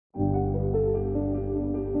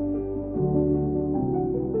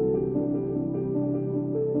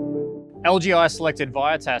LGI selected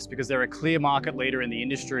VIOTAS because they're a clear market leader in the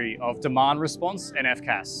industry of demand response and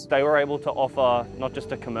FCAS. They were able to offer not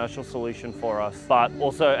just a commercial solution for us, but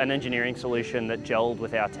also an engineering solution that gelled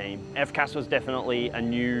with our team. FCAS was definitely a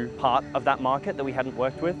new part of that market that we hadn't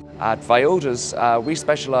worked with. At VIOTAS, we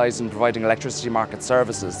specialise in providing electricity market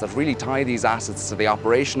services that really tie these assets to the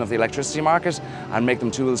operation of the electricity market and make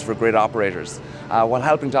them tools for grid operators, while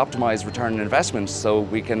helping to optimise return on investment so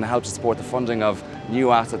we can help to support the funding of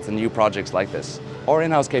new assets and new projects like this. Our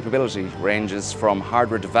in-house capability ranges from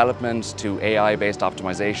hardware development to AI-based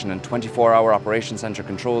optimization and 24-hour operation centre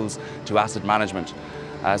controls to asset management.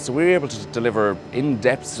 So we're able to deliver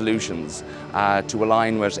in-depth solutions to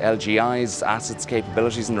align with LGI's assets,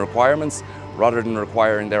 capabilities and requirements, rather than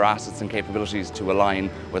requiring their assets and capabilities to align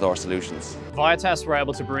with our solutions. VIOTAS were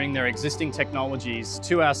able to bring their existing technologies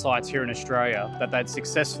to our sites here in Australia that they'd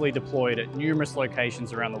successfully deployed at numerous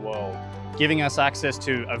locations around the world, giving us access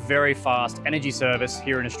to a very fast energy service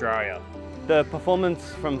here in Australia. The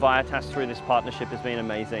performance from VIOTAS through this partnership has been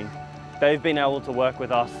amazing. They've been able to work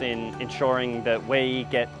with us in ensuring that we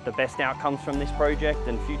get the best outcomes from this project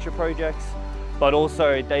and future projects, but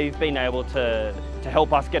also they've been able to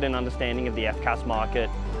help us get an understanding of the FCAS market.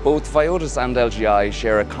 Both VIOTAS and LGI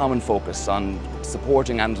share a common focus on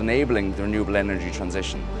supporting and enabling the renewable energy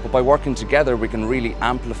transition. But by working together, we can really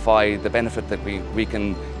amplify the benefit that we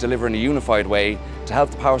can deliver in a unified way to help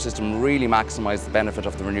the power system really maximise the benefit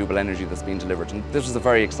of the renewable energy that's being delivered. And this is a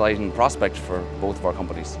very exciting prospect for both of our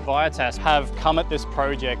companies. VIOTAS have come at this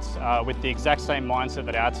project with the exact same mindset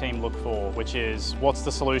that our team look for, which is what's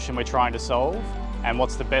the solution we're trying to solve and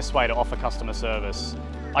what's the best way to offer customer service.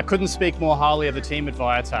 I couldn't speak more highly of the team at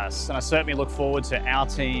VIOTAS, and I certainly look forward to our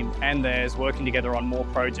team and theirs working together on more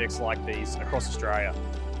projects like these across Australia.